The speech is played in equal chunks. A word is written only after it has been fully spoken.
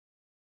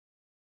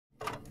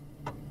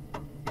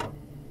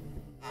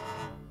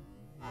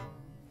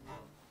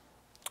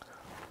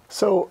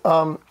So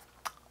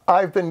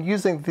I've been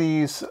using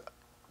these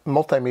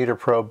multimeter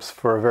probes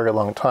for a very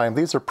long time.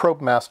 These are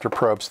ProbeMaster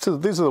probes. So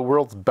these are the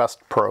world's best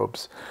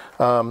probes.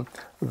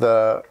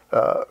 The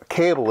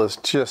cable is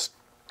just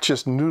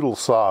noodle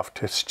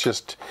soft. It's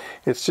just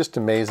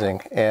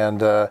amazing, and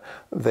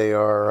they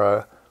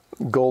are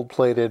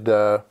gold-plated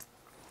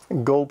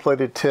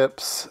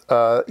tips.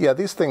 Yeah,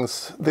 these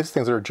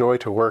things are a joy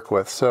to work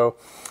with. So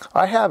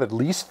I have at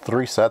least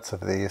 3 sets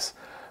of these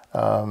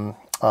on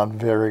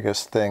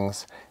various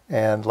things.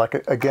 And like,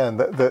 again,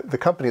 the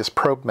company is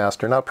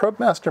ProbeMaster. Now,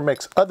 ProbeMaster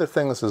makes other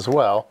things as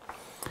well.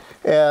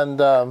 And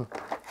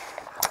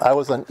I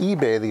was on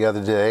eBay the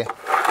other day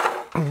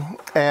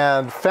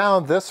and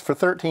found this for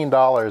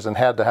 $13 and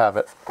had to have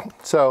it.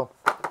 So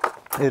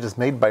it is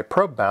made by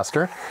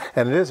ProbeMaster,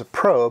 and it is a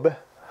probe,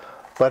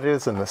 but it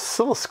is an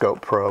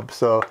oscilloscope probe.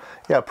 So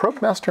yeah,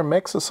 ProbeMaster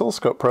makes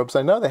oscilloscope probes.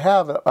 I know they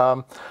have.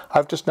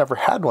 I've just never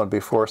had one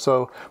before.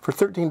 So for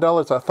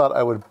 $13, I thought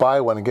I would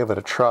buy one and give it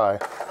a try.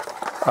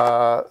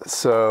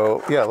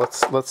 So yeah,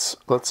 let's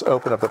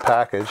open up the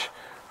package.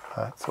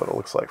 That's what it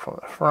looks like from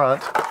the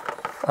front.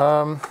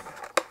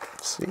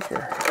 Let's see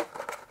here.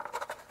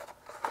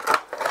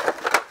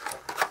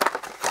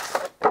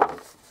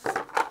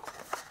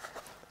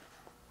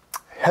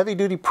 Heavy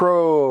duty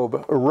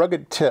probe,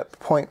 rugged tip,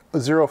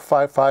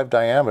 0.055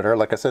 diameter.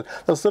 Like I said,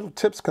 those little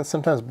tips can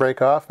sometimes break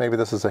off. Maybe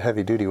this is a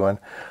heavy duty one.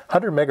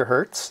 100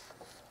 megahertz.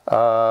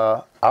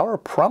 Our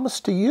promise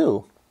to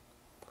you.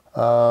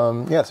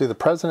 Yeah, see, the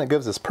president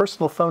gives his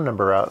personal phone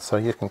number out, so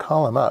you can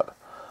call him up.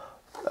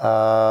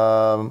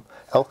 El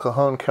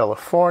Cajon,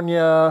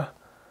 California.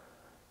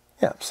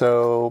 Yeah,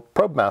 so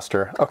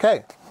ProbeMaster.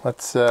 Okay,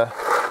 let's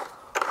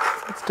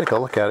take a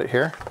look at it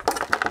here.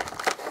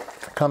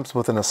 It comes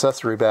with an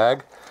accessory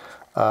bag.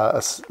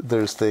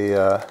 There's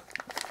the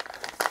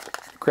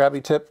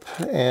grabby tip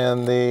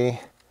and the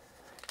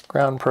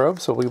ground probe,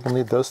 so we will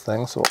need those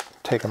things. So we'll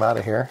take them out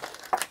of here.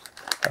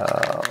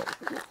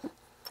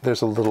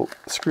 There's a little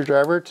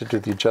screwdriver to do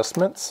the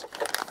adjustments.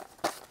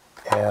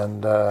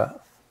 And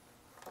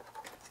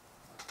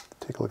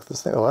take a look at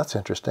this thing. Oh, that's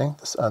interesting.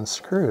 This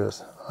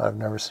unscrews. I've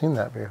never seen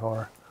that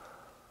before.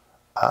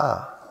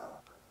 Ah,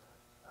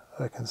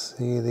 I can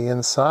see the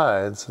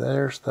insides.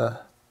 There's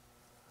the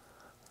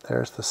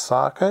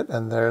socket,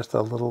 and there's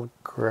the little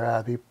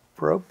grabby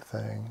probe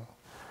thing.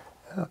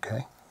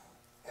 Okay,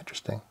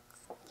 interesting.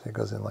 So it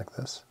goes in like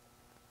this.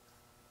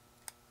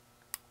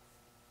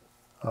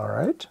 All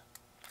right.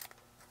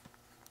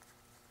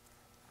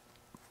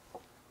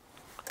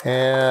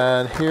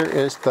 And here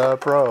is the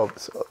probe.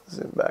 So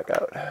zoom back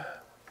out.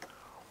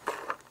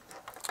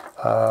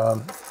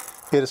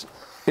 It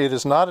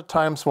is not a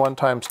 ×1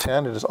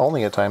 ×10. It is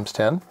only a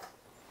 ×10,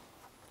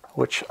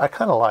 which I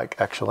kind of like,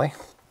 actually.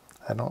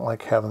 I don't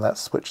like having that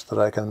switch that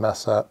I can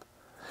mess up.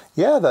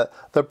 Yeah,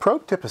 the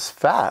probe tip is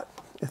fat.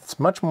 It's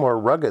much more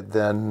rugged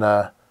than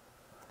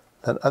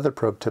other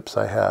probe tips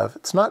I have.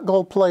 It's not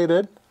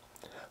gold-plated,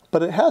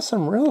 but it has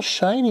some real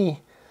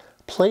shiny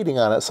plating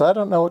on it. So I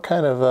don't know what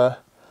kind of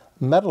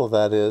metal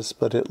that is,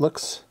 but it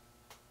looks.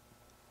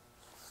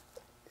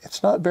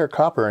 It's not bare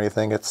copper or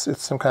anything. It's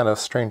some kind of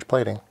strange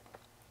plating.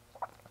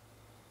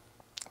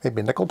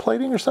 Maybe nickel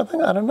plating or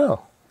something. I don't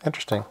know.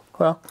 Interesting.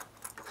 Well,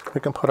 we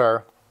can put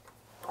our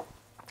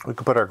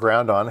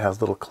ground on. It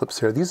has little clips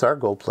here. These are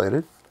gold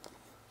plated.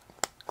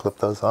 Clip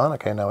those on.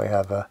 Okay, now we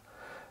have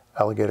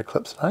alligator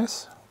clips.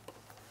 Nice.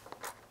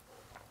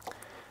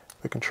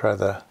 We can try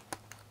the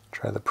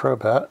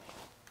probe out.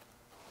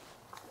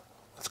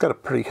 It's got a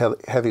pretty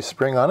heavy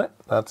spring on it.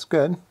 That's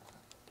good.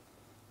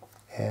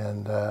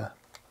 And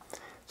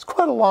it's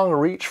quite a long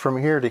reach from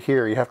here to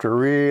here. You have to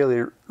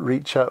really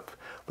reach up,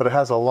 but it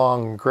has a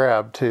long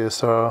grab too.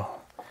 So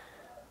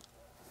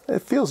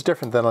it feels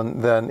different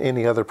than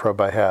any other probe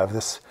I have.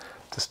 This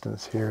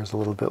distance here is a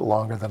little bit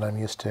longer than I'm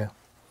used to.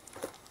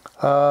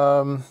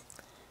 It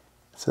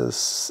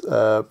says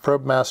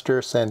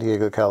ProbeMaster, San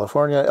Diego,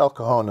 California. El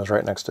Cajon is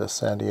right next to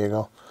San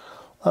Diego.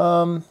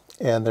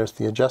 And there's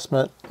the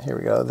adjustment. Here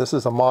we go. This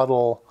is a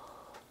model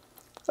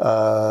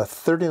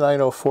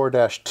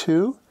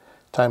 3904-2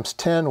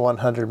 ×10,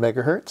 100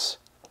 megahertz.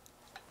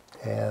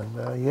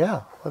 And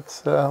yeah,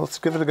 let's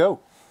give it a go.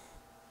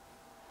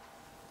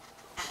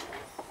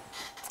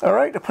 All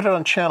right, I put it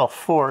on channel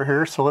 4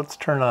 here, so let's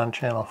turn on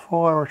channel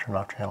 4, turn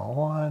off channel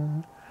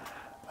 1.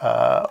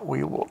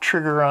 We will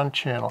trigger on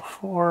channel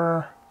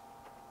 4.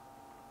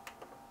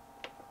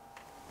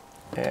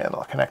 And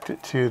I'll connect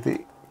it to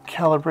the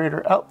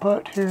calibrator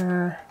output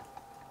here.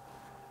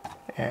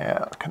 And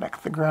I'll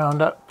connect the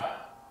ground up.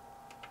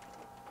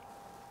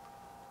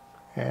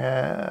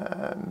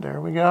 And there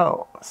we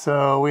go.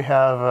 So we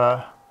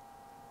have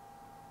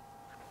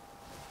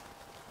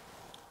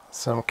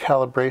some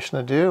calibration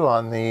to do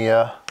on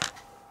the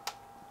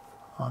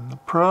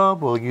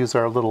probe. We'll use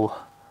our little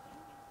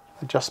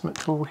adjustment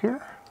tool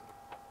here.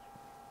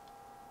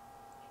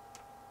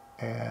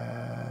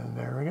 And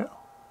there we go.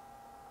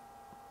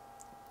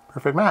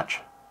 Perfect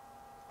match.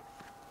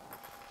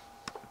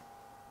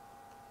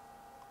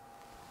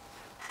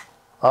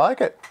 I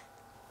like it.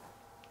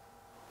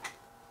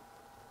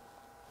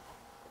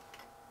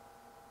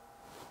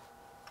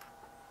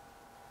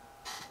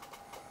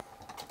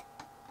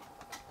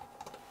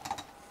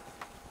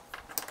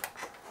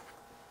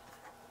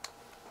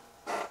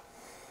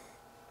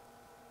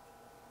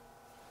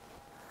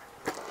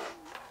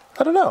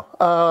 I don't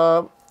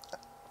know.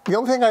 The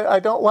only thing I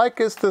don't like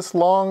is this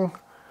long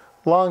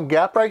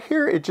gap right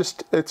here.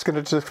 It's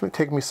going to just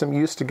take me some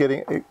used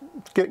to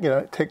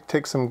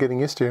take some getting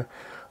used to.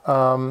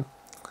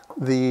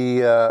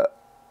 The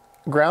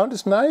ground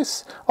is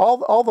nice.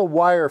 All the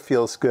wire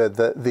feels good.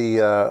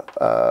 The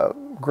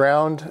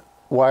ground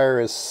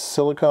wire is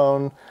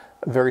silicone,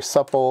 very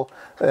supple,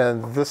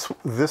 and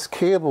this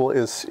cable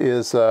is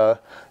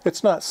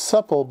it's not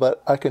supple,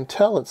 but I can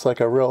tell it's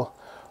like a real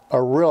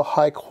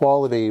high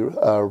quality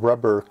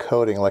rubber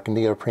coating, like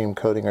neoprene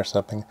coating or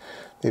something.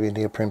 Maybe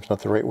neoprene's not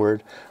the right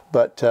word,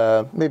 but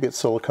maybe it's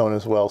silicone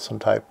as well, some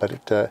type.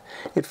 But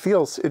it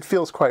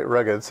feels quite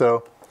rugged.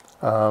 So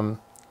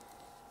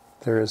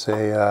there is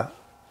a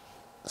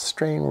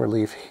strain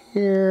relief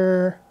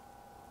here.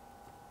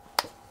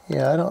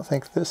 Yeah, I don't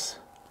think this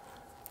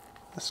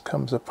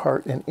comes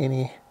apart in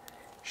any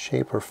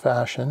shape or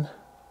fashion,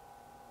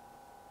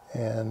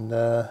 and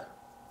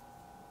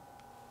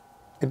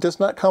it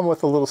does not come with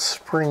the little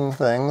spring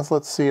things.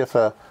 Let's see if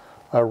a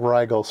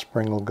Rigel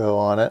spring will go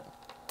on it.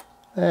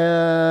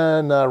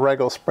 And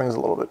Rigel spring's a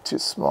little bit too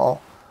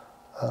small.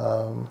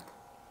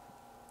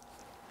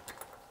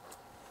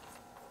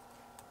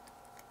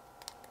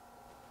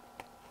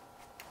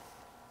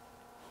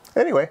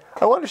 Anyway,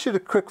 I wanted to shoot a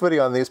quick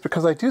video on these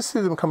because I do see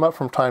them come up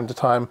from time to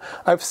time.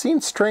 I've seen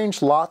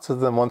strange lots of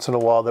them once in a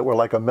while that were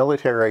like a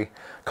military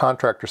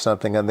contract or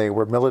something, and they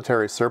were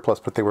military surplus,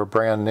 but they were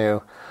brand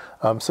new.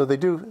 So they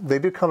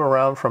do come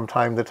around from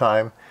time to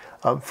time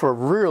for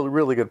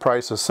really good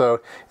prices. So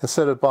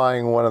instead of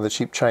buying one of the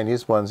cheap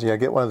Chinese ones, yeah,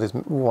 get one of these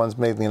ones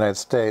made in the United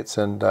States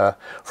and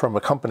from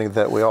a company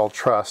that we all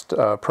trust,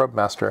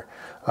 ProbeMaster.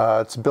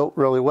 It's built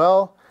really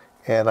well,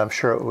 and I'm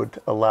sure it would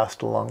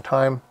last a long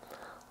time.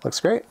 Looks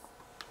great.